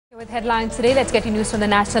With headlines today, let's get you news from the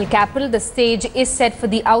national capital. The stage is set for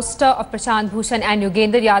the ouster of Prashant Bhushan and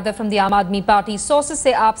Yogendra Yadav from the Aam Aadmi Party. Sources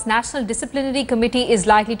say AAP's National Disciplinary Committee is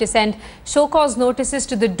likely to send show-cause notices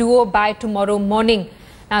to the duo by tomorrow morning.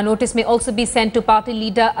 Now, notice may also be sent to party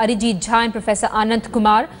leader Ajit Jha and Professor Anand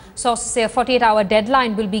Kumar. Sources say a 48-hour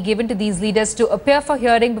deadline will be given to these leaders to appear for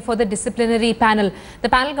hearing before the disciplinary panel. The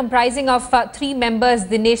panel, comprising of three members,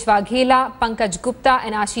 Dinesh Waghela, Pankaj Gupta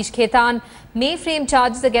and Ashish Khetan, may frame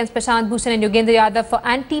charges against Prashant Bhushan and Yogendra Yadav for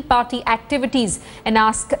anti-party activities and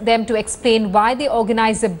ask them to explain why they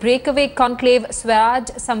organized a breakaway conclave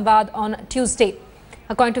Swaraj Samvad on Tuesday.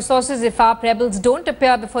 According to sources, if AAP rebels don't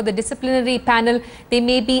appear before the disciplinary panel, they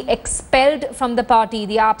may be expelled from the party.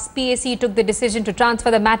 The AAP's PAC took the decision to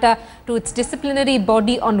transfer the matter to its disciplinary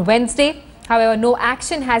body on Wednesday. However, no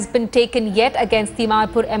action has been taken yet against the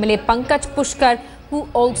Timarpur MLA Pankaj Pushkar, who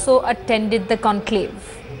also attended the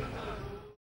conclave.